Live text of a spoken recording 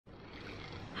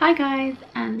Hi guys,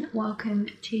 and welcome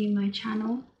to my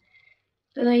channel.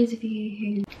 For those of you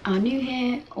who are new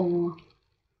here or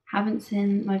haven't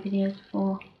seen my videos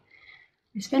before,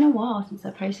 it's been a while since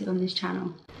I posted on this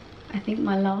channel. I think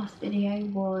my last video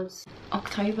was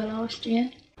October last year.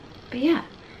 But yeah,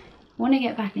 I want to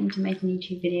get back into making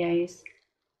YouTube videos.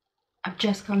 I've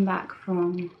just come back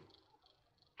from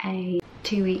a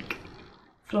 2-week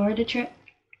Florida trip.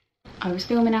 I was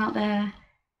filming out there.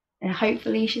 There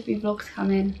hopefully should be vlogs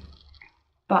coming,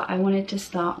 but I wanted to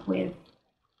start with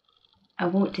a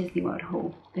Walt Disney World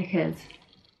haul because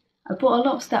I bought a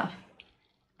lot of stuff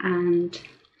and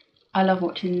I love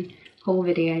watching haul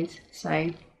videos, so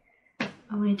I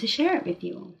wanted to share it with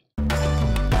you all.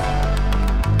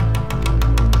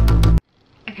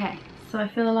 Okay, so I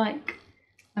feel like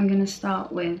I'm going to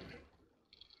start with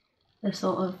the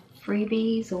sort of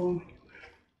freebies or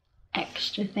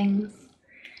extra things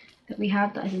that we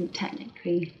had that I didn't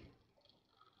technically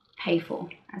pay for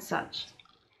as such.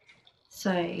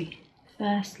 So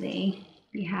firstly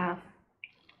we have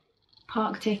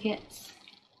park tickets,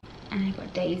 and I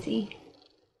got Daisy,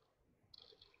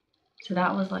 so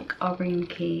that was like our room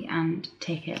key and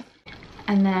ticket.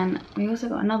 And then we also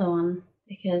got another one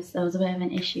because there was a bit of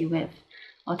an issue with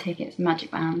our tickets,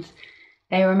 Magic Bands.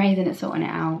 They were amazing at sorting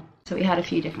it out, so we had a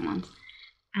few different ones.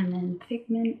 And then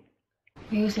Figment.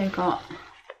 We also got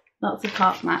lots of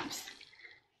park maps.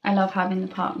 I love having the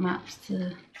park maps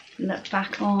to look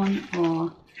back on,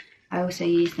 or I also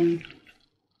use them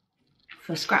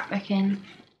for scrapbooking,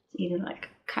 either like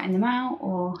cutting them out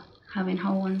or having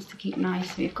whole ones to keep nice.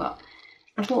 So we've got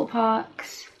the water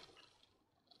parks,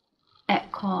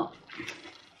 Epcot,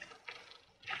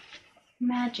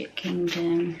 Magic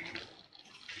Kingdom,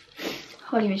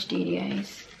 Hollywood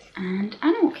Studios, and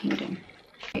Animal Kingdom.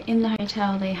 In the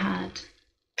hotel they had,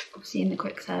 obviously in the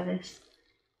quick service,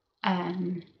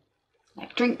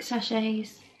 like drink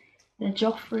sachets, the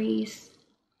Joffrey's,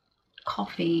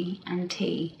 coffee and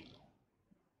tea.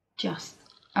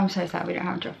 I'm so sad we don't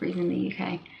have Joffrey's in the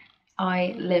UK.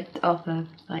 I lived off of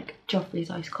like Joffrey's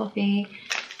iced coffee.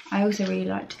 I also really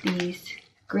liked these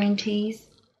green teas.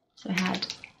 So I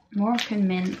had Moroccan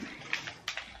mint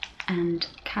and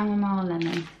chamomile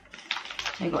lemon.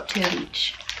 So I got 2 of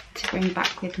each to bring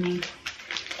back with me,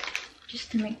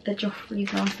 just to make the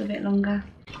Joffreys last a bit longer.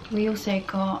 We also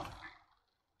got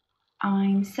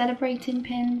I'm celebrating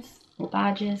pins or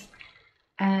badges.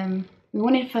 We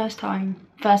wanted first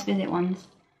visit ones,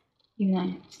 even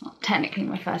though it's not technically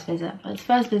my first visit, but it's the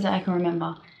first visit I can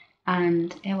remember,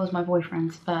 and it was my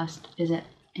boyfriend's first visit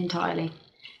entirely.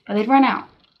 But they'd run out,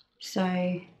 so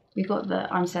we got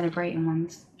the I'm celebrating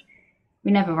ones.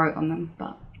 We never wrote on them,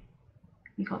 but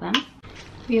we got them.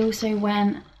 We also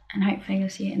went, and hopefully you'll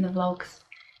see it in the vlogs,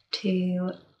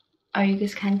 to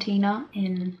Ogre's Cantina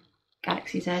in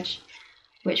Galaxy's Edge,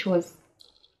 which was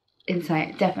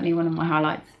insane. Definitely one of my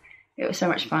highlights. It was so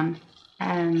much fun.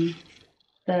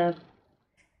 The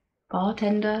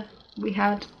bartender we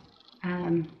had,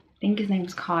 I think his name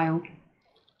was Kyle.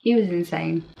 He was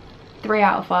insane. 3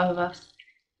 out of 5 of us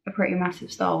are pretty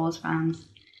massive Star Wars fans.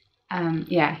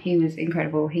 Yeah, he was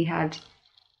incredible. He had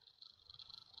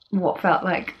what felt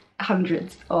like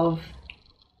hundreds of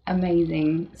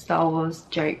amazing Star Wars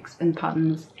jokes and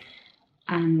puns,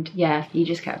 and yeah, he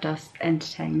just kept us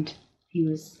entertained.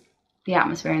 The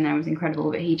atmosphere in there was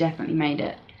incredible, but he definitely made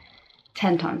it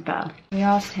 10 times better. We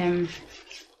asked him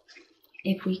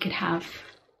if we could have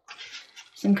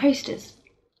some coasters,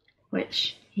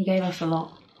 which he gave us a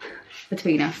lot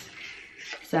between us.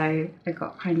 So I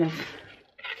got kind of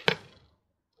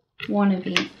one of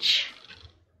each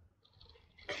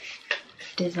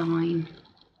design,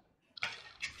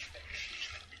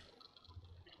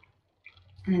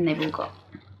 and then they've all got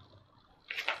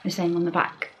the same on the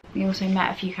back. We also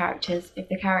met a few characters. If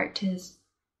the characters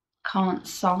can't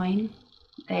sign,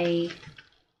 they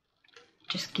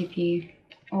just give you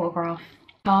autograph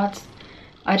cards.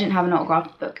 I didn't have an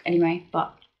autograph book anyway,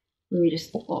 but we were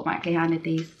just automatically handed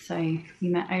these. So we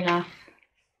met Olaf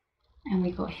and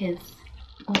we got his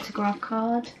autograph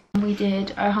card. And we did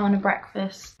Ohana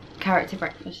breakfast, character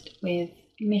breakfast with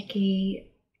Mickey,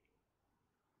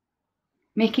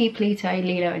 Pluto,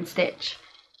 Lilo and Stitch,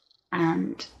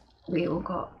 and we all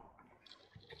got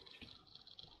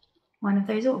one of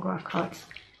those autograph cards.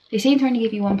 They seem to only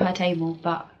give you one per table,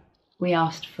 but we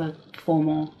asked for 4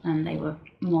 more and they were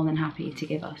more than happy to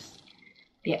give us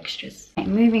the extras. Okay,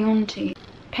 moving on to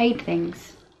paid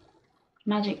things.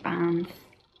 Magic bands.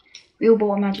 We all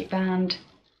bought a magic band.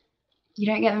 You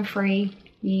don't get them free.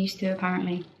 You used to,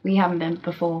 apparently. We haven't been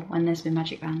before when there's been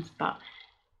magic bands, but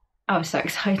I was so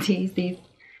excited to use these.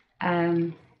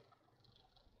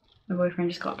 My boyfriend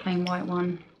just got a plain white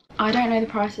one. I don't know the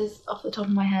prices off the top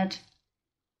of my head,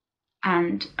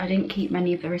 and I didn't keep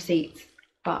many of the receipts,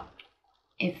 but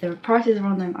if the prices are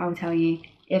on them, I will tell you.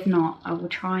 If not, I will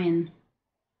try and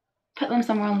put them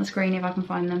somewhere on the screen if I can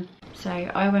find them. So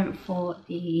I went for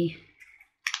the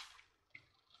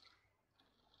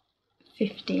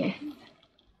 50th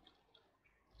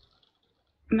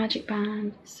magic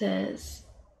band. It says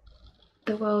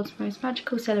the world's most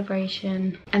magical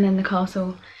celebration, and then the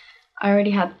castle. I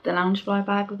already had the Loungefly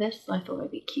bag with this, so I thought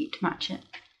it'd be cute to match it.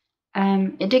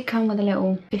 It did come with a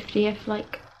little 50th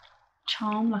like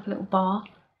charm, like a little bar,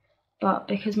 but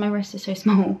because my wrist is so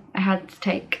small, I had to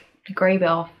take the grey bit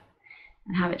off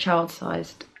and have it child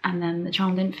sized, and then the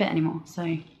charm didn't fit anymore, so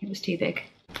it was too big.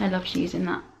 I loved using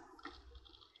that.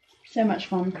 So much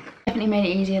fun. Definitely made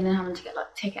it easier than having to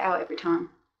take it out every time,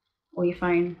 or your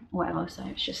phone or whatever, so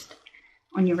it's just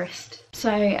on your wrist. So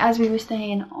as we were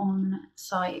staying on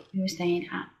site, we were staying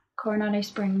at Coronado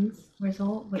Springs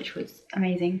Resort, which was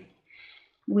amazing.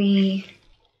 We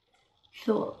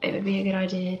thought it would be a good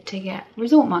idea to get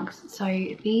resort mugs. So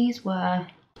these were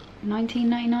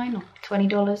 $19.99 or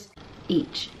 $20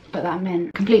 each, but that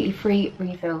meant completely free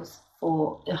refills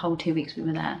for the whole 2 weeks we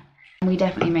were there. And we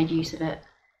definitely made use of it.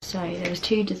 So there was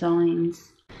 2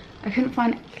 designs. I couldn't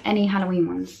find any Halloween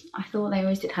ones. I thought they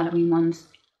always did Halloween ones,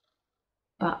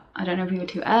 but I don't know if we were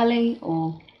too early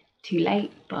or too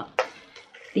late, but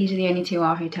these are the only 2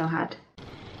 our hotel had.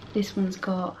 This one's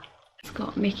got, it's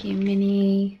got Mickey and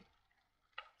Minnie,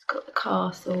 it's got the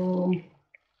castle,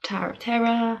 Tower of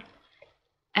Terror,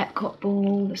 Epcot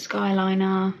Ball, the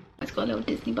Skyliner, it's got a little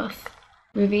Disney bus,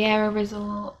 Riviera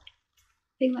Resort,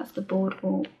 I think that's the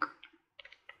boardwalk,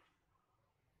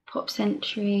 Pop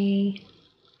Century,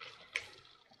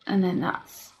 and then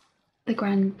that's the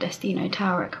Grand Destino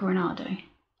Tower at Coronado.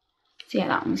 So yeah,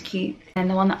 that one was cute. And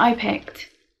the one that I picked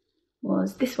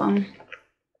was this one,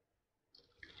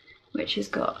 which has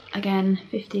got, again,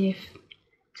 50th.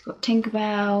 It's got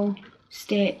Tinkerbell,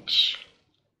 Stitch,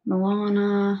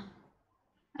 Moana.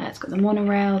 It's got the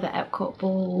monorail, the Epcot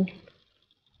Ball,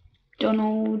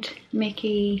 Donald,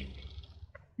 Mickey,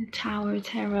 the Tower of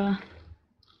Terror.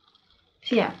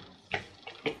 So yeah,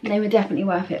 they were definitely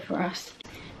worth it for us.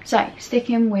 So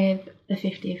sticking with the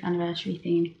 50th anniversary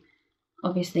theme,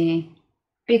 obviously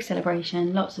big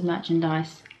celebration, lots of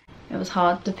merchandise. It was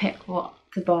hard to pick what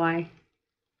to buy,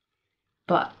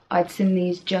 but I'd seen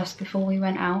these just before we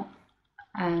went out.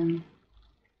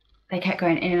 They kept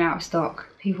going in and out of stock.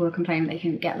 People were complaining they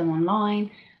couldn't get them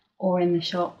online or in the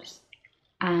shops,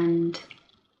 and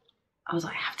I was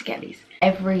like, I have to get these.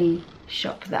 Every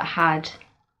shop that had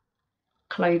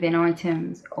clothing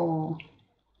items or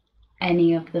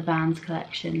any of the Vans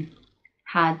collection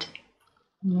had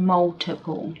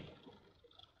multiple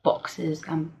boxes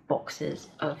and boxes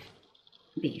of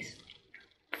these.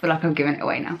 I feel like I'm giving it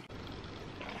away now.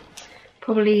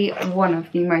 Probably one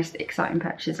of the most exciting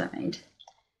purchases I made.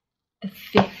 The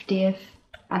 50th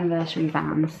anniversary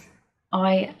Vans.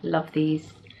 I love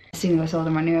these. As soon as I saw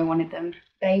them, I knew I wanted them.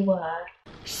 They were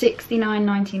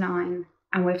 $69.99,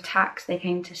 and with tax they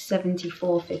came to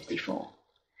 $74.54.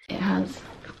 It has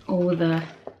all the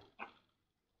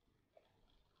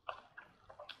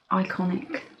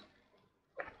iconic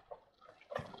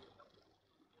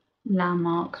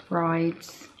landmark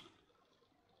rides,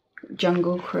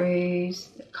 Jungle Cruise,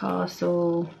 the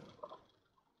castle,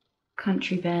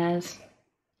 Country Bears.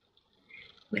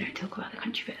 We don't talk about the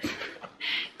Country Bears.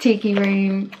 Tiki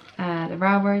Room, the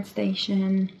railroad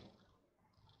station,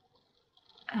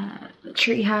 the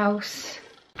tree house,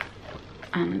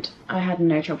 and I had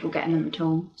no trouble getting them at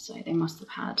all, so they must have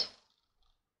had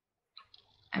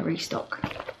a restock.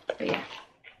 But yeah,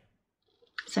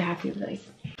 so happy with those.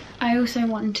 I also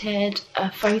wanted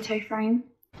a photo frame.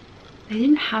 They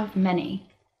didn't have many.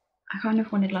 I kind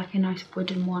of wanted like a nice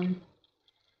wooden one.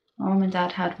 My mum and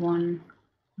dad had one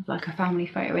with like a family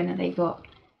photo in that they got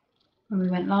when we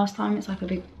went last time. It's like a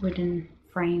big wooden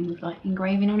frame with like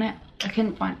engraving on it. I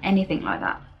couldn't find anything like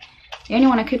that. The only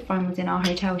one I could find was in our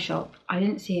hotel shop. I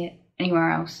didn't see it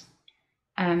anywhere else.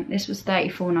 This was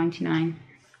 $34.99,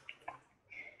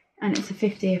 and it's a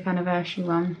 50th anniversary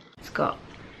one. It's got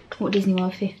Walt Disney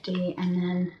World 50 and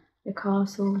then the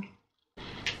castle.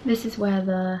 This is where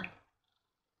the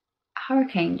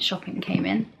hurricane shopping came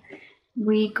in.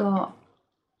 We got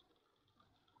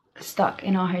stuck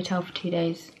in our hotel for 2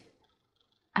 days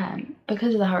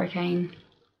because of the hurricane.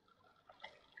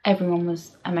 Everyone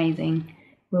was amazing.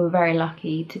 We were very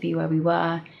lucky to be where we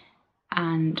were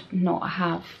and not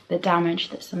have the damage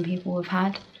that some people have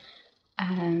had.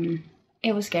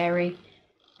 It was scary,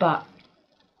 but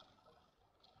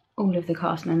all of the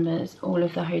cast members, all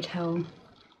of the hotel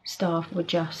staff were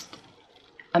just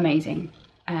amazing.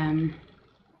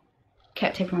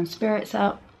 Kept everyone's spirits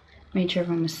up, made sure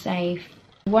everyone was safe.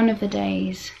 One of the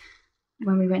days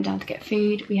when we went down to get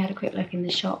food, we had a quick look in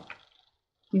the shop.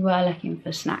 We were looking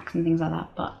for snacks and things like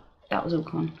that, but that was all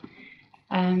gone.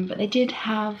 But they did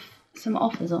have some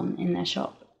offers on in their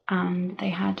shop, and they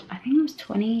had, I think it was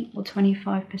 20 or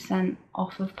 25%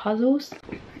 off of puzzles.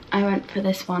 I went for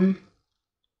this one.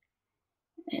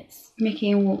 It's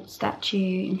Mickey and Walt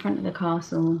statue in front of the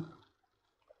castle,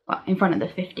 well, in front of the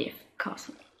 50th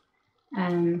castle.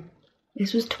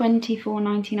 This was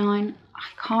 $24.99.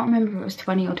 I can't remember if it was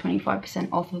 20 or 25%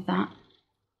 off of that.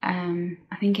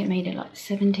 I think it made it like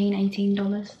 $17,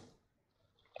 $18.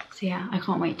 So yeah, I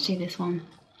can't wait to do this one.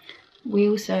 We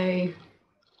also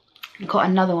got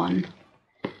another one,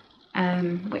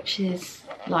 which is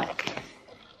like,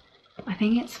 I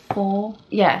think it's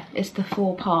it's the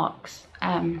 4 parks,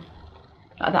 like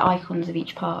the icons of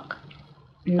each park,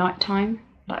 nighttime,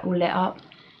 like all lit up.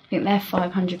 I think they're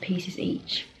 500 pieces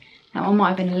each. That one might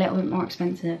have been a little bit more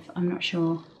expensive, I'm not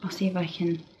sure. I'll see if I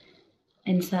can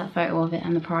insert a photo of it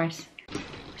and the price.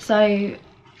 So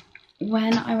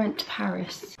when I went to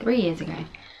Paris 3 years ago,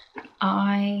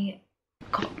 I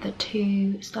got the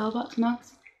 2 Starbucks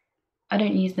mugs. I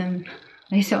don't use them,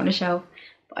 they sit on a shelf,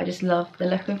 but I just love the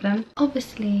look of them.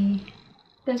 Obviously,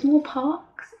 there's more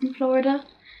parks in Florida,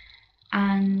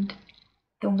 and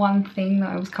the one thing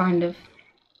that I was kind of,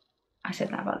 I said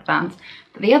that about the fans,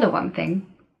 but the other one thing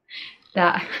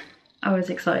that I was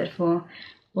excited for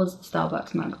was the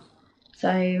Starbucks mug.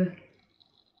 So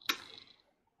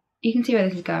you can see where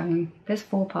this is going. There's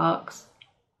 4 parks,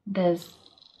 there's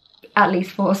at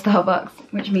least 4 Starbucks,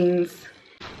 which means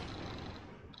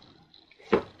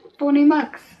 4 new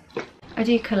mugs. I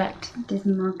do collect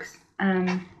Disney mugs.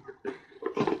 I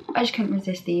just couldn't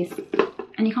resist these,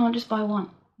 and you can't just buy one,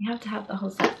 you have to have the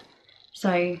whole set.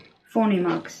 So 4 new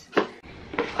mugs.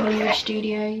 Hollywood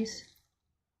Studios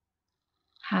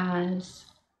has,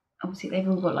 obviously they've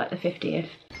all got like the 50th.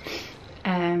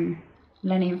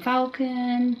 Lenny and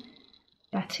Falcon,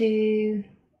 Batu,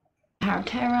 Tower of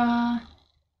Terror,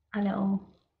 a little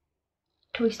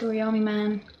Toy Story Army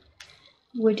Man,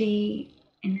 Woody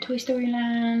in Toy Story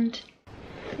Land.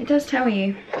 It does tell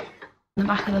you on the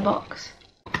back of the box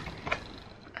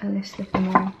a list of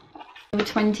them all. They were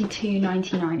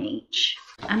 $22.99 each.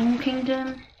 Animal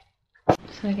Kingdom,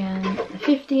 so again the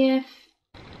 50th.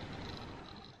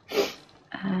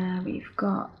 We've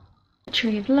got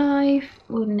Tree of Life,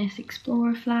 Wilderness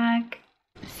Explorer flag,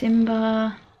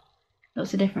 Simba,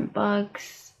 lots of different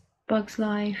bugs, Bugs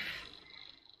Life.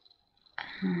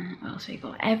 What else we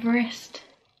got? Everest.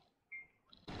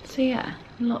 So yeah,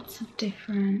 lots of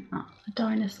different, a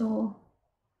dinosaur.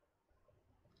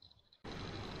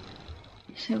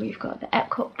 So we've got the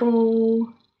Epcot Ball,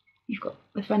 you've got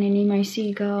the Finding Nemo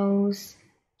Seagulls,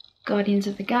 Guardians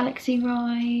of the Galaxy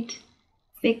ride,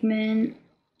 Figment,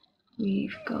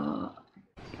 we've got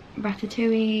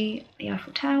Ratatouille, the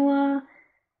Eiffel Tower,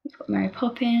 we've got Mary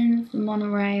Poppins, the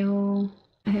monorail.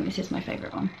 I think this is my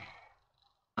favourite one.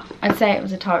 I'd say it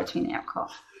was a tie between the Epcot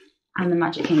and the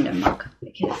Magic Kingdom mug,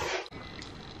 because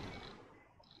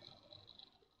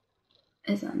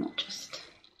is that not just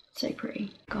so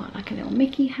pretty? Got like a little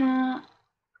Mickey hat,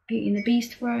 Beauty and the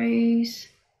Beast rose,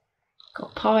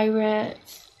 got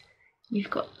Pirates,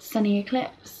 you've got Sunny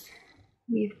Eclipse,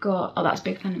 we've got, oh that's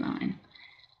Big Thunder Mountain,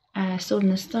 Sword in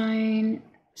the Stone,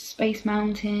 Space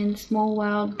Mountain, Small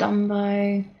World,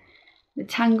 Dumbo, the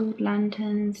Tangled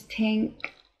Lanterns, Tink,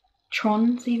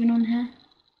 Tron's even on here,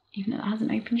 even though that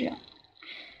hasn't opened yet.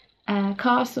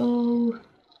 Castle,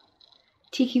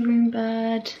 Tiki Room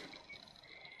Bird,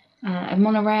 a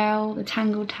monorail, the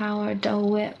Tangled Tower, Dole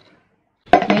Whip.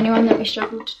 The only one that we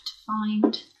struggled to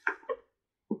find,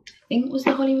 I think, was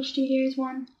the Hollywood Studios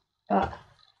one, but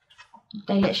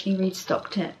they literally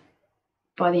restocked it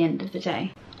by the end of the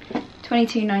day.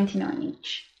 $22.99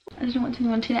 each. I don't know what to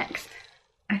move on to next.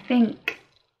 I think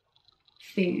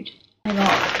food. I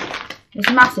got this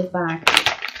massive bag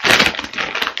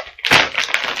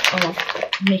of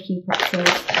Mickey pretzels,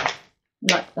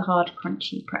 like the hard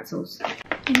crunchy pretzels,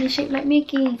 and they're shaped like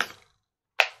Mickeys.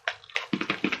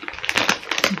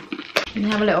 And they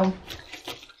have a little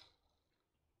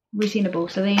resealable.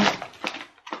 So these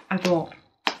I bought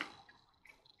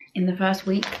in the first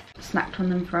week, snacked on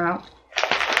them throughout.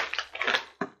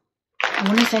 I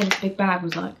want to say this big bag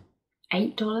was like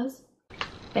 $8.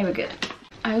 They were good.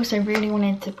 I also really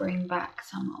wanted to bring back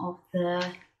some of the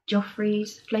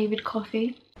Joffrey's flavoured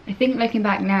coffee. I think looking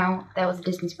back now, there was a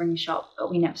Disney Springs shop, but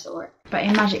we never saw it. But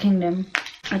in Magic Kingdom,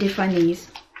 I did find these.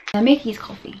 Mickey's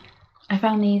coffee. I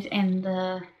found these in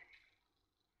the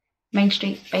Main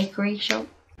Street bakery shop.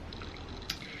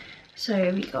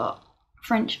 So we got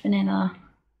French vanilla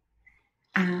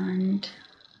and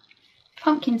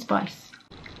pumpkin spice.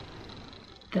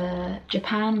 The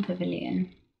Japan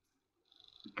Pavilion,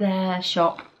 their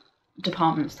shop,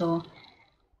 department store,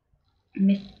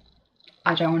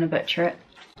 I don't want to butcher it,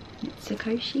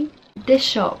 Mitsukoshi. This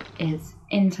shop is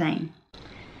insane.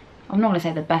 I'm not going to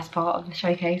say the best part of the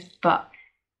showcase, but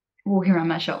walking around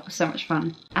that shop was so much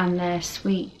fun. And their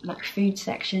sweet like food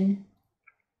section,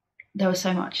 there was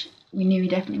so much. We knew we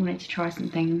definitely wanted to try some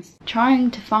things.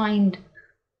 Trying to find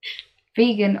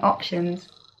vegan options,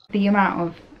 the amount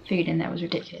of food in there was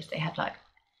ridiculous. They had like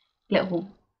little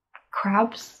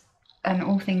crabs and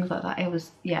all things like that. It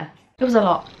was, yeah, it was a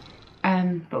lot.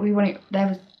 But we wanted, there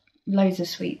was loads of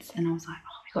sweets and I was like,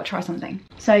 oh, we got to try something.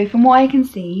 So from what I can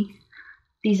see,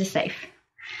 these are safe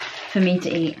for me to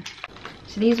eat.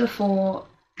 So these were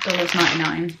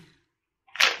 $4.99.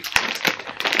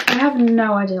 I have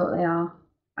no idea what they are.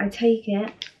 I take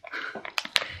it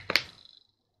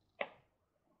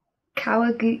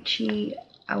Kawaguchi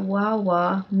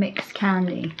Awawa mixed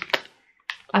candy.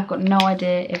 I've got no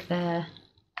idea if they're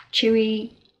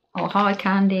chewy or hard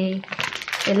candy.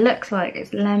 It looks like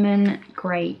it's lemon,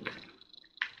 grape,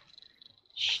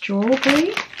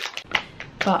 strawberry,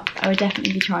 but I would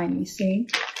definitely be trying these soon.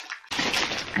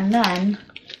 And then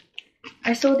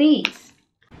I saw these,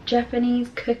 Japanese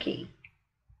cookie.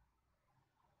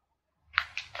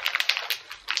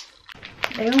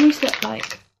 They almost look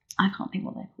like, I can't think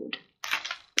what they're called.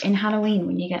 In Halloween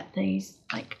when you get these,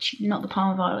 like, not the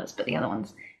Parma Violets, but the other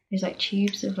ones, there's like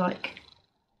tubes of like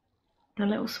the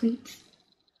little sweets.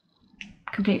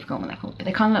 Completely forgotten what they're called, but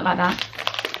they kind of look like that.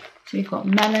 So we've got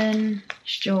melon,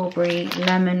 strawberry,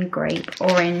 lemon, grape,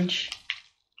 orange.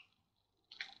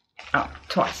 Oh,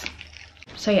 twice.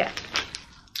 So yeah,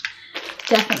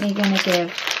 definitely gonna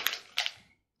give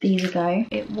these a go.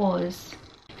 It was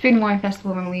Food and Wine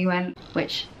Festival when we went,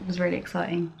 which was really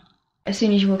exciting. As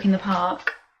soon as you walk in the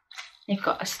park, they've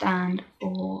got a stand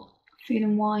for food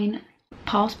and wine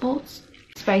passports.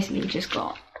 It's basically just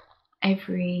got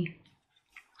every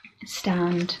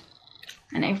stand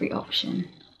and every option.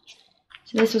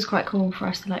 So this was quite cool for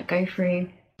us to like go through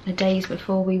the days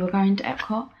before we were going to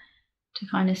Epcot to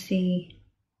kind of see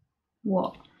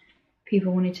what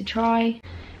people wanted to try.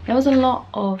 There was a lot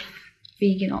of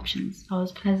vegan options. I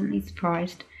was pleasantly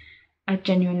surprised. I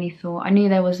genuinely thought, I knew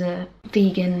there was a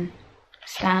vegan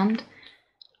stand.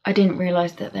 I didn't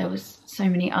realise that there was so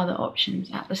many other options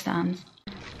at the stands.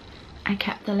 I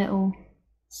kept the little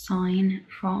sign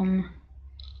from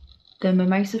the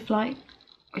mimosa flight,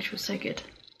 which was so good,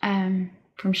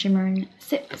 from Shimmer and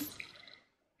Sips.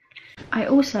 I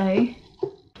also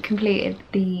completed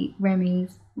the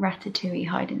Remy's Ratatouille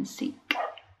hide and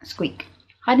squeak.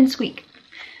 It's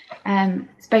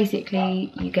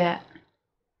basically you get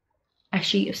a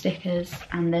sheet of stickers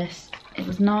and this. It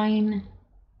was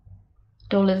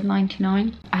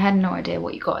 $9.99. I had no idea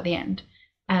what you got at the end.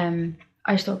 I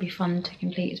just thought it'd be fun to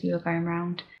complete as we were going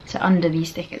around. So under these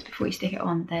stickers, before you stick it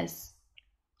on, there's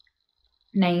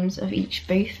names of each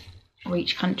booth or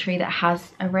each country that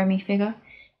has a Remy figure,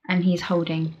 and he's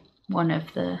holding one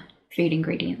of the food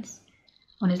ingredients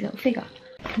on his little figure.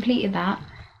 Completed that,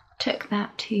 took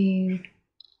that to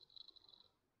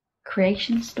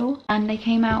Creation Store, and they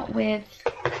came out with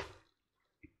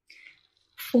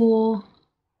 4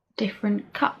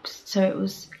 different cups. So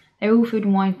they were all food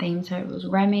and wine themed. So it was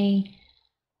Remy,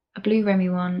 a blue Remy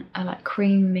one, a like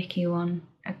cream Mickey one,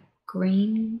 a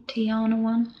green Tiana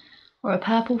one, or a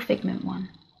purple Figment one.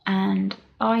 And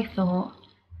I thought,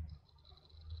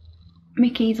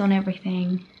 Mickey's on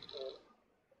everything.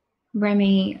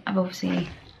 Remy, I've obviously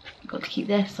got to keep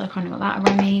this, so I kind of got that a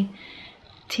Remy.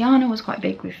 Tiana was quite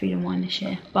big with food and wine this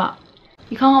year, but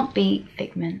you can't beat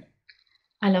Figment.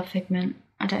 I love Figment.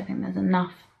 I don't think there's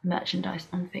enough merchandise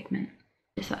on Figment.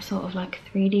 It's that sort of like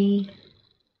 3D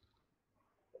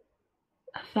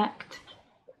effect.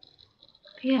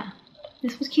 But yeah,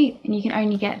 this was cute, and you can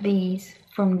only get these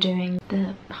from doing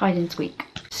the hide and squeak.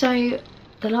 So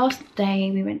the last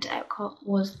day we went to Epcot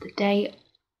was the day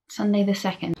Sunday the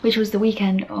 2nd, which was the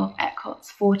weekend of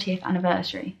Epcot's 40th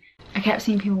anniversary. I kept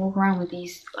seeing people walk around with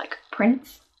these like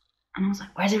prints, and I was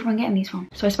like, where's everyone getting these from?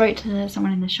 So I spoke to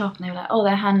someone in the shop and they were like, oh,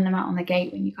 they're handing them out on the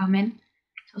gate when you come in.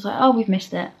 So I was like, oh, we've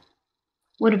missed it.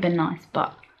 Would have been nice,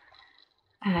 but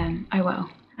oh well.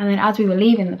 And then as we were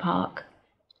leaving the park,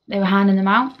 they were handing them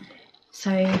out.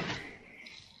 So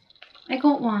I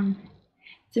got one.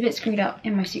 It's a bit screwed up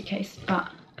in my suitcase, but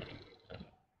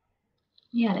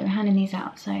yeah, they were handing these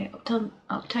out. So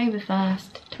October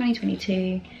 1st,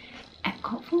 2022,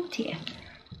 Epcot 40th.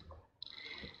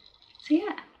 So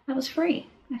yeah, that was free.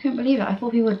 I couldn't believe it. I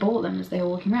thought people had bought them as they were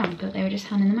walking around, but they were just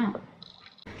handing them out.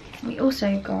 We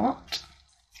also got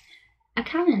a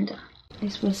calendar.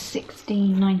 This was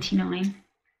 $16.99.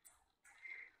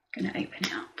 Gonna open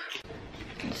it up.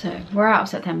 So we're out of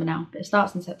September now, but it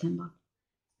starts in September.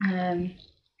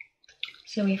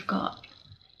 So we've got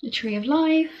the Tree of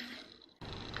Life.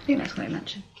 I think that's what I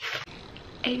mentioned.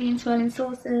 Alien swirling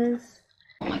saucers.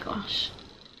 Oh my gosh.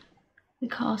 The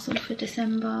castle for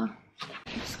December.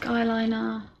 The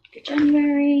Skyliner for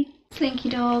January. Slinky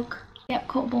Dog. The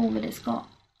Epcot ball, but it's got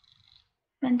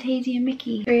Fantasia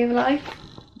Mickey. Tree of Life.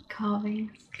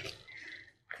 Carvings.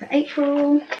 For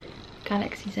April.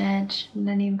 Galaxy's Edge.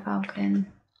 Millennium Falcon.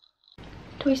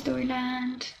 Toy Story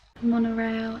Land.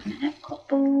 Monorail and Epcot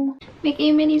ball. Mickey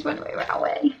and Minnie's Runaway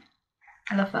Railway.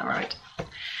 I love that ride.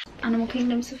 Animal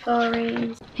Kingdom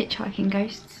Safaris. Hitchhiking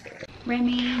Ghosts.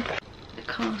 Remy. The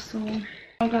Castle.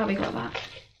 I'm glad we got that.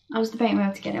 I was debating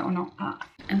whether to get it or not, but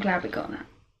I'm glad we got that.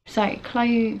 So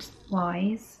clothes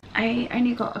wise, I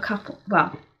only got a couple.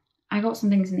 Well, I got some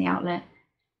things in the outlet,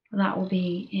 but that will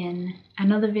be in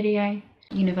another video.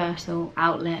 Universal,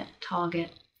 outlet,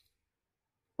 Target,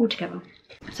 all together.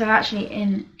 So actually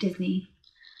in Disney,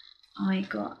 I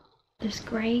got this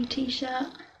grey t-shirt,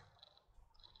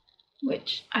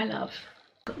 which I love.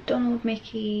 Got Donald,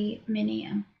 Mickey, Minnie,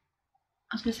 and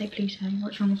I was going to say Pluto,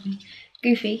 what's wrong with me?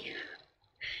 Goofy,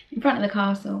 in front of the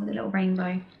castle with a little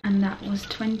rainbow, and that was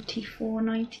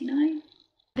 $24.99.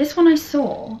 This one I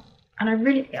saw, and I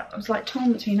was like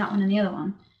torn between that one and the other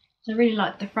one, so I really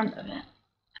liked the front of it.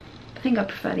 I think I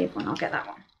prefer the other one, I'll get that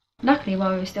one. Luckily,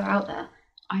 while we were still out there,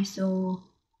 I saw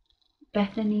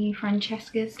Bethany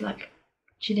Francesca's, like,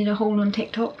 she did a haul on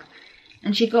TikTok,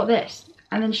 and she got this,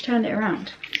 and then she turned it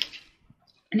around,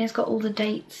 and it's got all the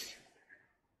dates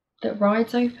that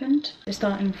rides opened. So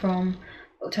starting from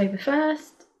October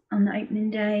 1st on the opening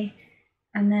day,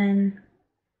 and then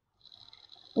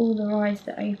all the rides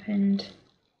that opened.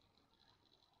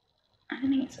 I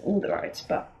don't think it's all the rides,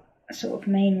 but sort of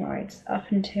main rides up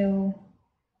until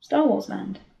Star Wars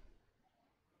Land.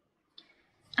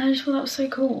 I just thought that was so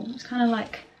cool. It's kind of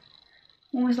like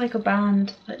almost like a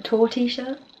band like tour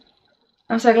t-shirt.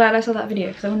 I'm so glad I saw that video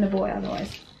because I wouldn't have bought it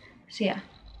otherwise. So yeah,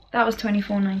 that was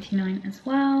 $24.99 as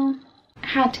well. I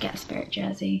had to get a Spirit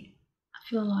jersey. I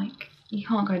feel like you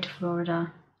can't go to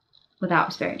Florida without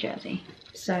a Spirit jersey.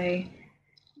 So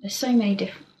there's so many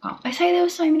different, well, I say there were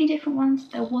so many different ones.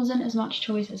 There wasn't as much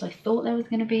choice as I thought there was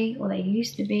going to be, or they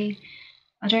used to be.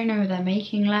 I don't know if they're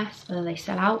making less, whether they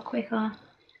sell out quicker.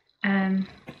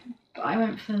 But I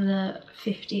went for the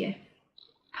 50th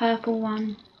purple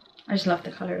one. I just love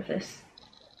the colour of this.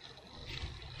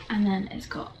 And then it's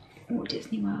got Walt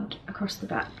Disney World across the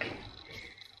back.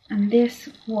 And this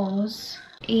was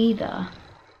either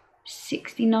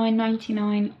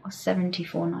 $69.99 or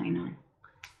 $74.99.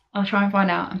 I'll try and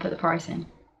find out and put the price in.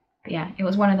 But yeah, it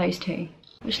was one of those two.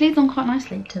 Which leads on quite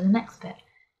nicely to the next bit,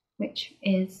 which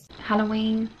is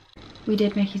Halloween. We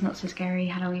did Mickey's Not So Scary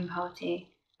Halloween party.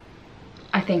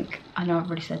 I know I've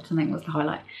already said something was the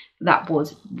highlight. That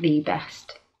was the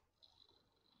best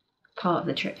part of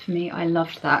the trip for me. I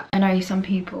loved that. I know some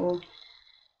people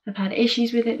have had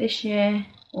issues with it this year,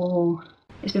 or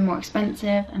it's been more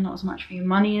expensive and not as much for your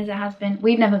money as it has been.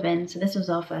 We've never been, so this was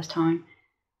our first time.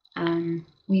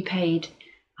 We paid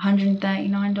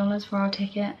 $139 for our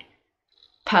ticket.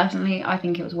 Personally, I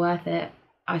think it was worth it.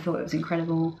 I thought it was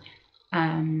incredible.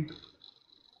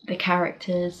 The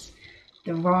characters,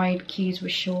 the ride queues were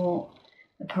short,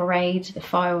 the parades, the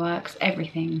fireworks,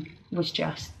 everything was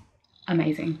just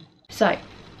amazing. So,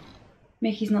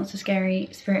 Mickey's Not So Scary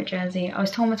Spirit jersey. I was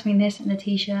torn between this and the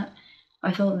t-shirt.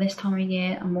 I thought this time of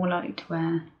year I'm more likely to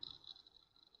wear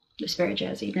the Spirit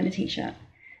jersey than a t-shirt.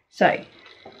 So,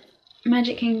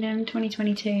 Magic Kingdom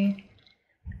 2022,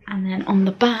 and then on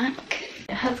the back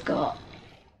it has got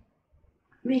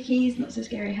Mickey's Not So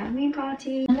Scary Halloween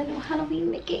party and a little Halloween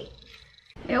Mickey.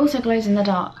 It also glows in the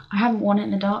dark. I haven't worn it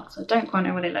in the dark, so I don't quite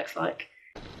know what it looks like.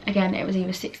 Again, it was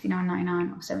either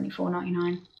 $69.99 or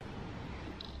 $74.99.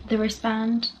 The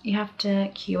wristband, you have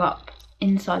to queue up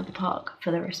inside the park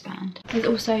for the wristband. There's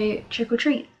also trick or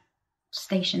treat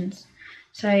stations.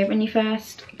 So when you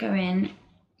first go in,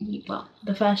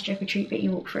 the first trick or treat bit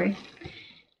you walk through,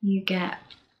 you get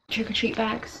trick or treat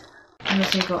bags. I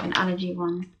also got an allergy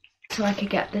one, so I could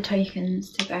get the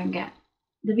tokens to go and get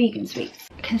the vegan sweets.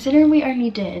 Considering we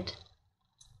only did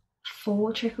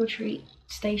 4 trick or treat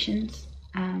stations,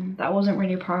 that wasn't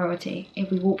really a priority.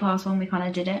 If we walked past one, we kind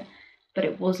of did it, but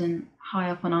it wasn't high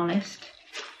up on our list.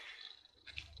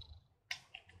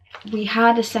 We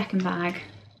had a second bag.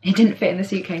 It didn't fit in the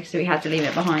suitcase, so we had to leave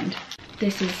it behind.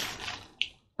 This is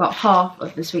about half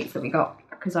of the sweets that we got,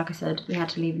 because like I said, we had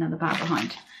to leave another bag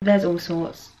behind. There's all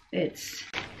sorts. It's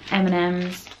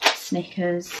M&M's,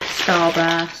 Snickers,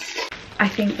 Starburst. I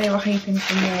think they were hoping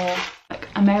for more like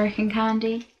American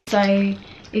candy. So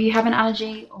if you have an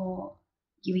allergy or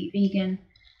you eat vegan,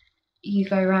 you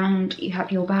go around, you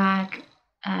have your bag,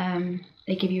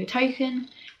 they give you a token.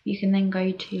 You can then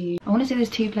go to, I want to say there's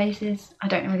 2 places. I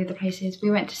don't know where the other place is. We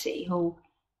went to City Hall.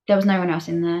 There was no one else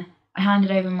in there. I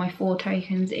handed over my 4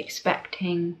 tokens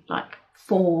expecting like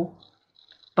 4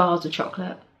 bars of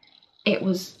chocolate. It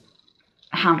was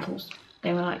handfuls.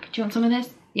 They were like, do you want some of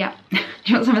this? Yeah. Do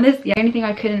you want some of this? The only thing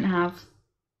I couldn't have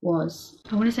was,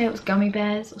 I want to say it was gummy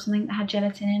bears or something that had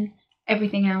gelatin in.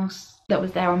 Everything else that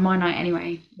was there on my night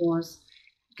anyway was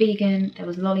vegan. There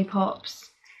was lollipops,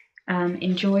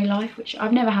 Enjoy Life, which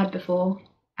I've never had before.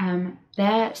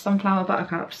 They're sunflower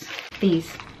buttercups.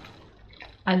 These,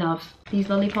 I love these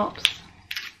lollipops.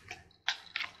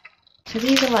 So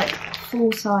these are like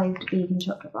full-sized vegan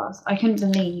chocolate bars. I couldn't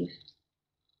believe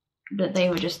that they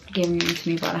were just giving them to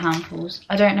me by the handfuls.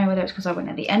 I don't know whether it's because I went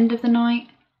at the end of the night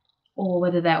or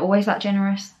whether they're always that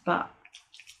generous, but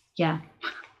yeah.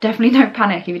 Definitely don't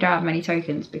panic if you don't have many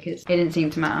tokens, because it didn't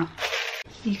seem to matter.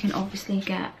 You can obviously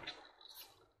get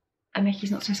a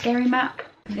Mickey's Not So Scary map.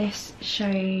 This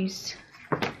shows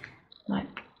like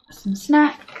some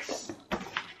snacks,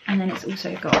 and then it's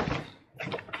also got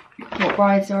what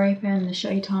rides are open, the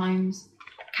show times,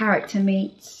 character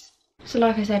meets. So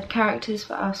like I said, characters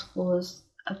for us was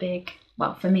a big,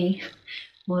 well for me,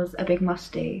 was a big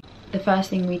must do. The first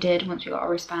thing we did once we got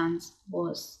our wristbands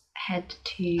was head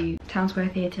to Town Square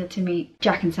Theatre to meet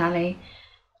Jack and Sally.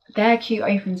 Their queue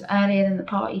opens earlier than the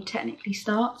party technically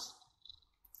starts.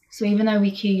 So even though when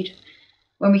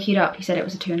we queued up, he said it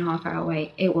was a 2.5 hour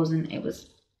wait. It wasn't, it was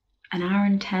an hour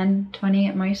and 10, 20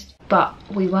 at most. But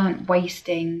we weren't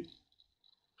wasting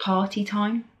party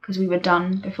time because we were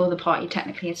done before the party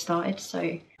technically had started.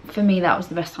 So for me, that was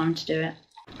the best time to do it.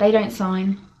 They don't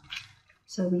sign.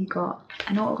 So we got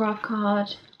an autograph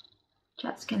card,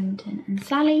 Jack Skellington and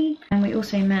Sally. And we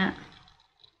also met,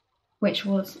 which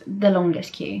was the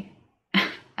longest queue,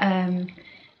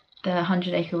 the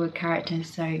 100 Acre Wood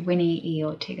characters, so Winnie,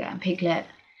 Eeyore, Tigger and Piglet,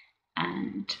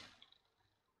 and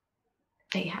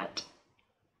they had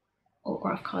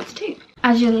autograph cards too.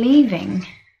 As you're leaving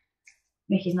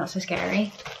Mickey's Not So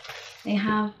Scary, they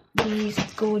have these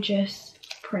gorgeous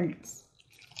prints.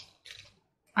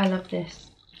 I love this.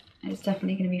 It's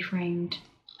definitely going to be framed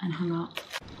and hung up.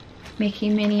 Mickey,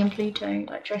 Minnie and Pluto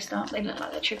like dressed up. They look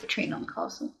like they're trick-or-treating on the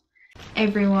castle.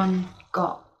 Everyone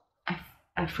got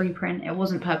a free print. It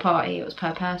wasn't per party, it was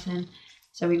per person.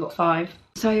 So we got 5.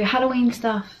 So Halloween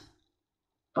stuff,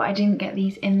 but I didn't get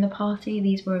these in the party.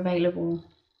 These were available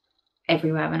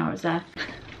everywhere when I was there.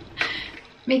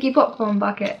 Mickey popcorn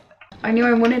bucket. I knew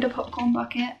I wanted a popcorn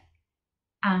bucket,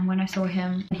 and when I saw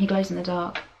him, he glows in the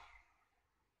dark.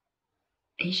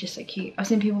 He's just so cute. I've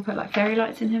seen people put like fairy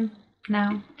lights in him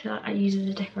now to like use as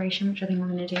a decoration, which I think I'm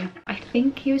gonna do. I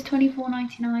think he was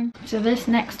 $24.99. So this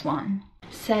next one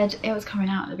said it was coming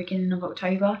out at the beginning of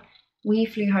October. We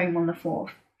flew home on the 4th,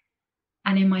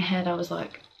 and in my head I was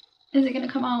like, is it gonna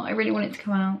come out? I really want it to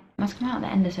come out. It must come out at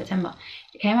the end of September.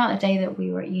 It came out the day that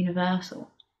we were at Universal.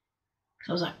 So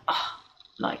I was like, oh,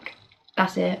 like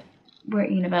that's it. We're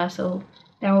at Universal.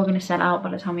 They're all gonna sell out by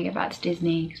the time we get back to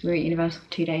Disney because we're at Universal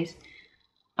for 2 days.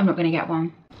 I'm not gonna get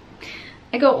one.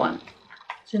 I got one.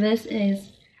 So this is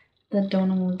the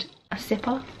Donald a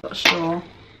sipper. Got a straw.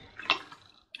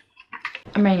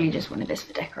 I mainly just wanted this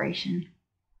for decoration.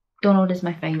 Donald is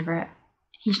my favourite.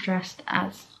 He's dressed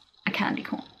as a candy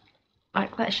corn.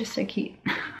 Like, that's just so cute.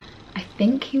 I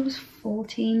think he was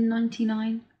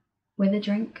 $14.99 with a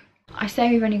drink. I say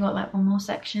we've only got like one more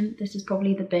section. This is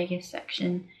probably the biggest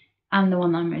section and the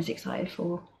one that I'm most excited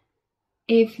for.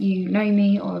 If you know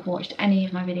me or have watched any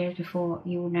of my videos before,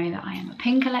 you will know that I am a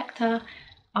pin collector.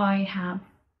 I have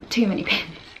too many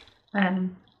pins.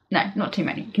 No, not too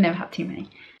many. You can never have too many.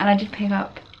 And I did pick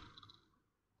up,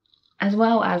 as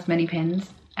well as many pins,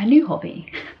 a new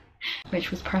hobby,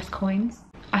 which was press coins.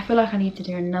 I feel like I need to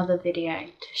do another video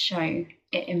to show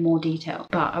it in more detail,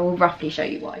 but I will roughly show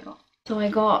you what I got. So I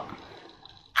got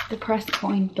the press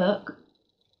coin book,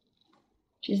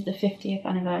 which is the 50th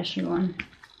anniversary one.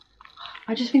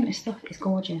 I just think this stuff is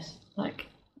gorgeous, like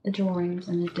the drawings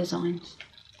and the designs.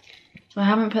 So I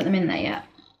haven't put them in there yet.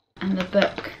 And the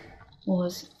book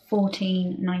was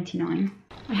 $14.99.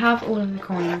 I have all of the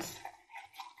coins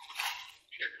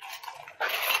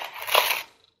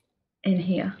in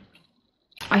here.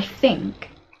 I think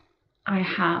I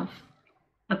have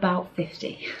about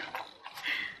 50.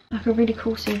 Like a really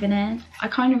cool souvenir. I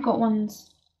kind of got ones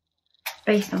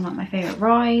based on like my favourite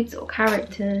rides or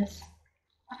characters.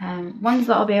 Ones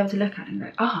that I'll be able to look at and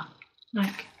go, ah,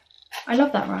 like I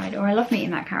love that ride, or I love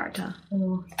meeting that character,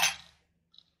 or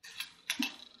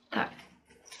that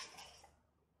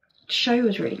show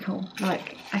was really cool.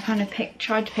 Like I kind of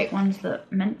tried to pick ones that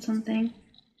meant something.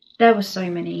 There were so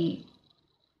many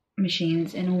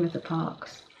machines in all of the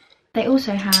parks. They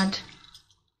also had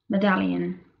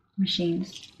medallion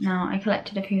machines. Now I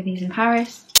collected a few of these in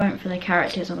Paris. I went for the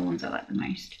characters or the ones I like the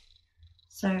most.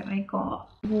 So I got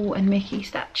Walt and Mickey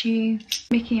statue,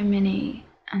 Mickey and Minnie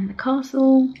and the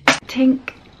castle,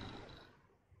 Tink,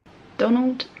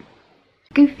 Donald,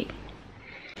 Goofy.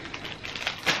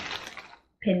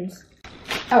 Pins.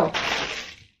 Oh,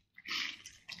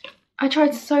 I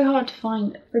tried so hard to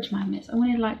find fridge magnets. I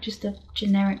wanted like just a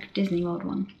generic Disney World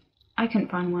one. I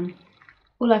couldn't find one.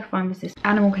 All I could find was this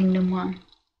Animal Kingdom one.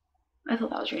 I thought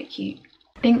that was really cute.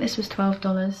 I think this was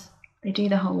 $12. They do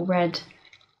the whole red,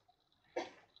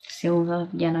 silver,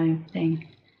 yellow thing.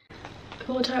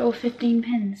 For a total of 15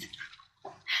 pins.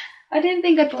 I didn't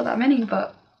think I'd bought that many,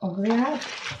 but obviously I had.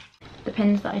 The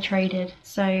pins that I traded.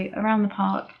 So around the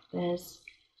park there's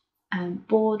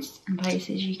boards and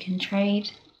places you can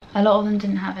trade. A lot of them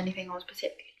didn't have anything I was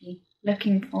particularly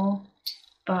looking for,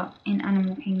 but in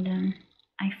Animal Kingdom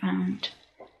I found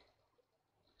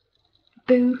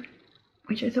Boo,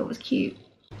 which I thought was cute,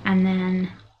 and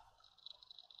then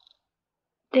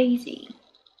Daisy.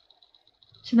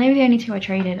 So they were the only two I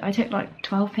traded. I took like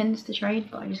 12 pins to trade,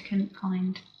 but I just couldn't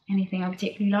find anything I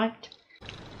particularly liked.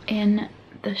 In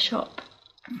the shop,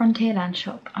 Frontierland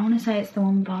shop, I want to say it's the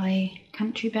one by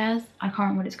Country Bears. I can't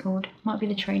remember what it's called. Might be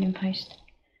the Trading Post.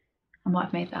 I might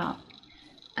have made that up.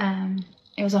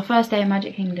 It was our first day at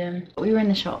Magic Kingdom. We were in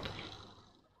the shop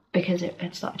because it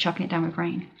had started chucking it down with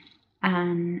rain,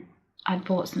 and I'd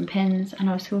bought some pins, and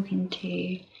I was talking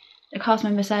to the cast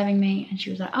member serving me, and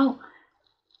she was like, oh,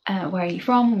 where are you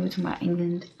from? We were talking about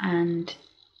England, and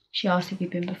she asked if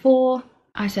we'd been before.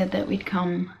 I said that we'd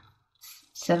come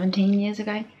 17 years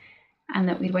ago and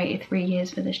that we'd waited 3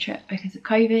 years for this trip because of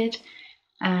COVID.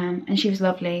 And she was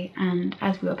lovely, and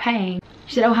as we were paying,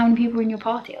 she said, oh, how many people were in your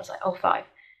party? I was like, oh, 5.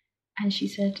 And she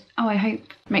said, oh, I hope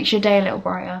makes your day a little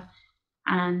brighter,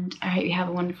 and I hope you have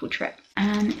a wonderful trip.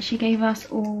 And she gave us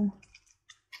all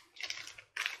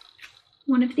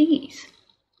one of these.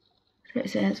 So it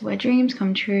says, where dreams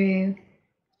come true.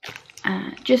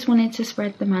 Just wanted to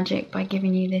spread the magic by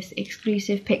giving you this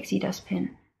exclusive pixie dust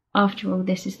pin. After all,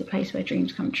 this is the place where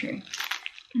dreams come true.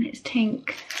 And it's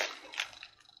Tink.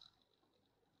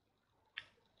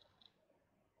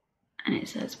 And it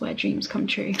says where dreams come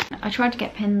true. I tried to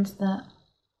get pins that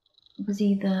was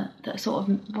either that sort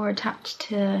of were attached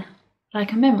to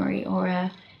like a memory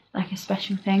or like a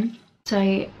special thing.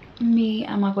 So me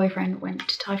and my boyfriend went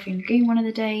to Typhoon Lagoon one of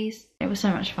the days. It was so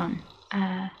much fun.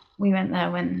 We went there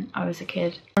when I was a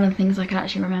kid. One of the things I could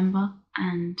actually remember,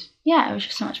 and yeah, it was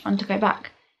just so much fun to go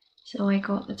back. So I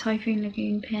got the Typhoon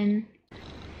Lagoon pin,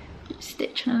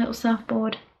 Stitch on a little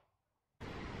surfboard.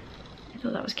 I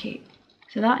thought that was cute.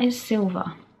 So that is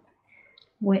silver,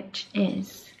 which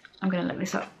is, I'm gonna look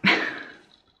this up.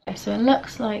 So it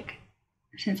looks like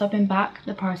since I've been back,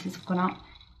 the prices have gone up.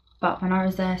 But when I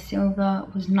was there, silver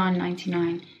was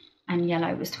 $9.99 and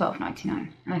yellow was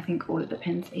 $12.99. And I think all of the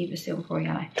pins are either silver or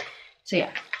yellow. So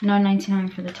yeah,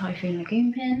 $9.99 for the Typhoon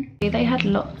Lagoon pin. They had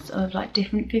lots of like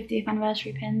different 50th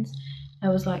anniversary pins.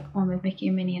 There was like one with Mickey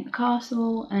and Minnie at the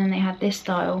castle, and then they had this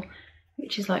style,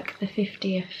 which is like the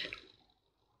 50th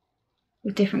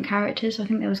with different characters. So I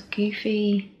think there was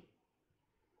Goofy,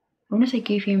 I want to say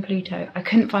Goofy and Pluto. I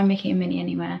couldn't find Mickey and Minnie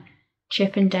anywhere.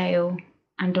 Chip and Dale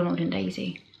and Donald and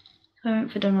Daisy. So I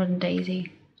went for Donald and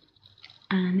Daisy,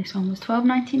 and this one was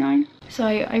 $12.99. So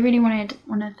I really wanted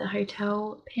one of the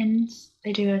hotel pins.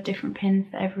 They do a different pin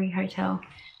for every hotel.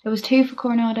 There was 2 for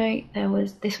Coronado. There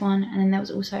was this one, and then there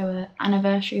was also an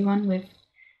anniversary one with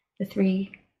the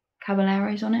 3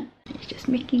 Caballeros on it. It's just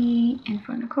Mickey in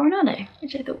front of Coronado,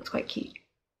 which I thought was quite cute.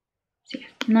 So yeah,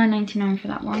 $9.99 for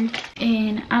that one.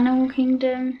 In Animal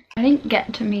Kingdom, I didn't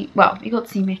get to meet, well, we got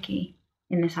to see Mickey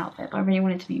in this outfit, but I really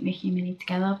wanted to meet Mickey and Minnie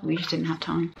together, but we just didn't have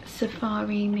time.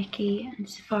 Safari Mickey and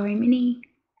Safari Minnie,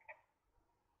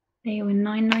 they were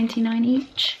 $9.99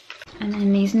 each. And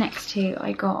then these next 2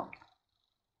 I got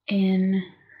in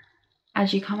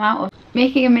as you come out of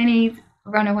Mickey and Minnie's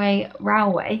Runaway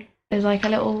Railway. There's like a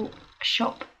little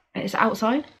shop, it's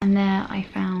outside, and there I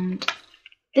found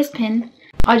this pin.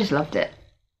 I just loved it.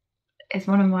 It's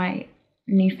one of my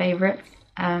new favourites.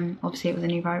 Obviously it was a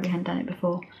new ride, we hadn't done it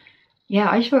before. yeah,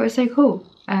 I just thought it was so cool.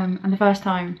 And the first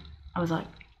time I was like,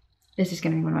 this is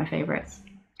going to be one of my favourites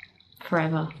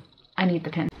forever. I need the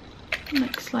pin.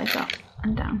 Like slides up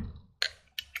and down.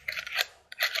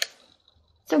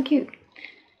 So cute.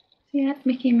 So yeah, it's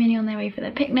Mickey and Minnie on their way for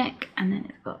their picnic, and then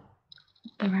it's got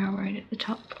the railroad at the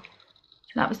top.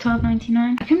 So that was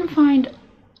 $12.99. I couldn't find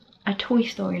a Toy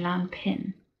Story Land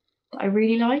pin that I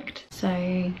really liked,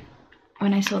 so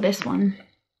when I saw this one,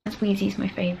 as Wheezy's my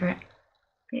favourite,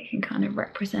 it can kind of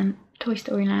represent Toy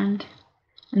Story Land,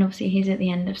 and obviously he's at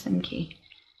the end of Simki,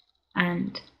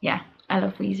 and yeah, I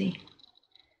love Wheezy.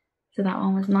 So that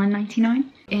one was $9.99.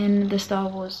 In the Star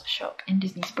Wars shop in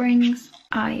Disney Springs,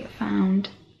 I found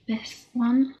this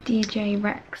one, DJ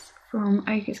Rex from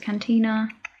Ogre's Cantina.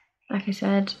 Like I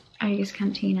said, Ogre's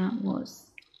Cantina was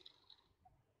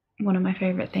one of my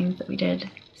favourite things that we did,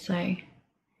 so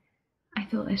I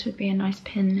thought this would be a nice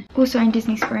pin. Also in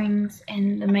Disney Springs,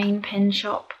 in the main pin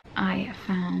shop, I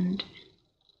found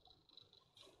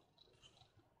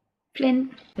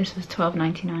Flint. This was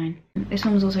 $12.99. This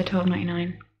one was also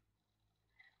 $12.99.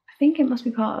 I think it must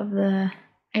be part of the,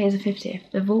 it is a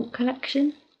 50th, the Vault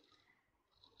collection,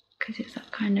 because it's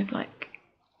that kind of like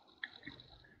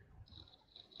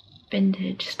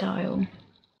vintage style.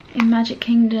 In Magic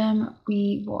Kingdom,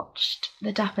 we watched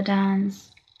the Dapper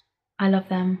Dans. I love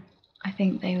them. I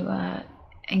think they were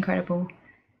incredible.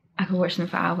 I could watch them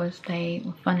for hours. They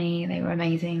were funny, they were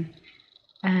amazing.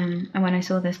 And when I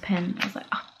saw this pin, I was like,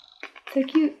 oh, so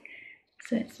cute.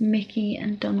 So it's Mickey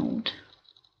and Donald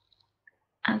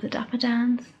as a Dapper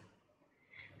Dans.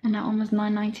 And that one was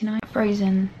 $9.99.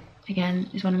 Frozen, again,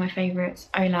 is one of my favourites.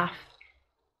 Olaf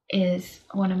is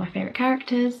one of my favourite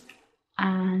characters.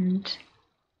 And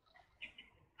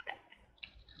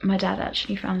my dad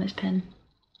actually found this pin.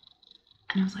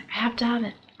 And I was like, I have to have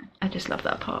it. I just love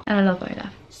that part. And I love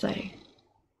Olaf. So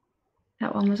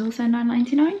that one was also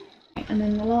 $9.99. And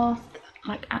then the last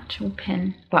like actual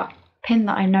pin, well, pin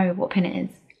that I know what pin it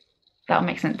is, that'll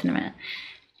make sense in a minute,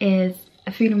 is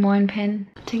a Food and Wine pin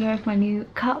to go with my new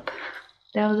cup.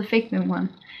 There was a Figment one.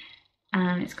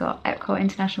 And it's got Epcot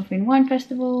International Food and Wine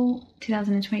Festival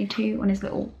 2022 on his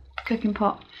little cooking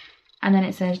pot. And then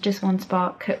it says, just one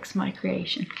spark cooks my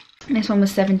creation. And this one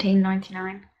was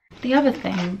 $17.99. The other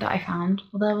thing that I found,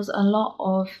 well, there was a lot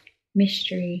of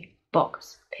mystery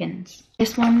box pins.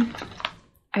 This one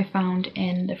I found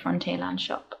in the Frontierland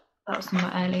shop. That was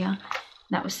somewhat earlier.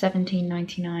 That was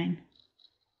 $17.99.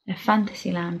 They're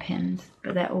Fantasyland pins,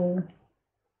 but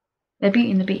they're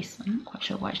Beauty and the Beast. I'm not quite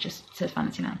sure why it just says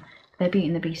Fantasyland. They're Beauty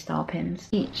and the Beast style pins.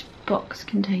 Each box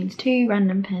contains 2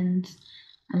 random pins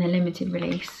and they're limited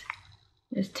release.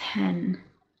 There's 10.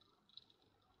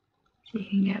 So you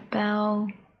can get Belle,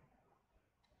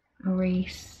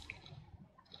 Maurice,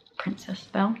 Princess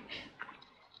Belle,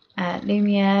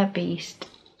 Lumiere, Beast,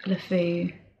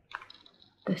 LeFou,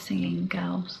 the singing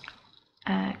girls,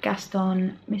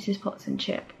 Gaston, Mrs. Potts and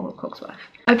Chip, or Cogsworth.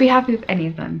 I'd be happy with any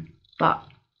of them, but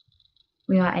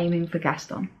we are aiming for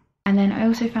Gaston. And then I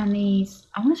also found these,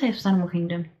 I want to say this was Animal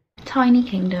Kingdom, Tiny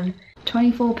Kingdom,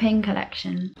 24 pin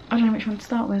collection. I don't know which one to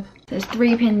start with. There's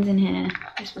 3 pins in here.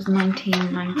 This was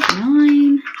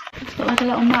 $19.99. It's got like a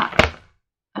little map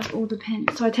of all the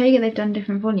pins. So I take it they've done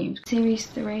different volumes. Series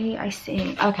 3, I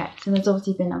see. Okay, so there's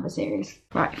obviously been other series.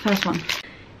 Right, first one.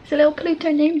 It's a little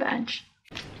Pluto name badge.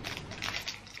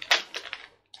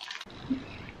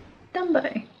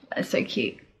 Dumbo. That is so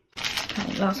cute.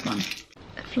 Okay, last one.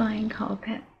 The flying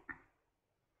carpet.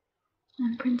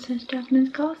 And Princess Jasmine's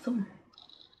castle.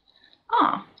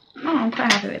 Oh, I'm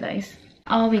quite happy with those.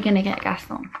 Are we going to get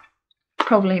Gaston?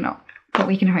 Probably not, but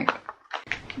we can hope.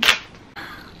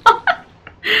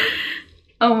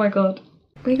 Oh my god.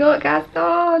 We got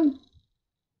Gaston!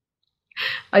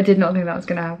 I did not think that was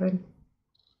going to happen.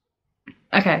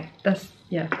 Okay,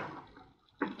 yeah.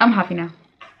 I'm happy now.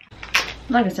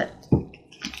 Like I said,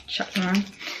 chuck them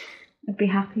around. I'd be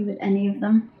happy with any of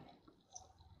them.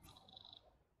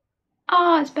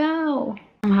 Oh, it's Belle.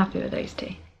 I'm happy with those 2.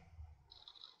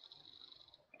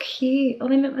 Cute. Oh,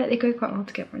 they look like they go quite well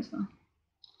together as well.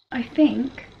 I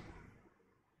think,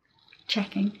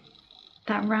 checking,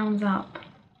 that rounds up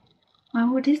my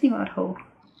Walt Disney World haul.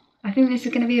 I think this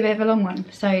is going to be a bit of a long one,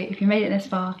 so if you made it this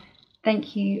far,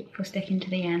 thank you for sticking to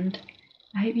the end.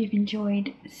 I hope you've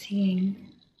enjoyed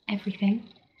seeing everything,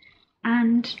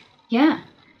 and yeah,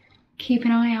 keep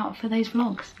an eye out for those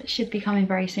vlogs that should be coming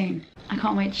very soon. I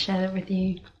can't wait to share them with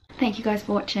you. Thank you guys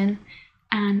for watching,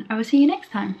 and I will see you next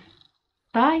time.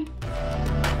 Bye!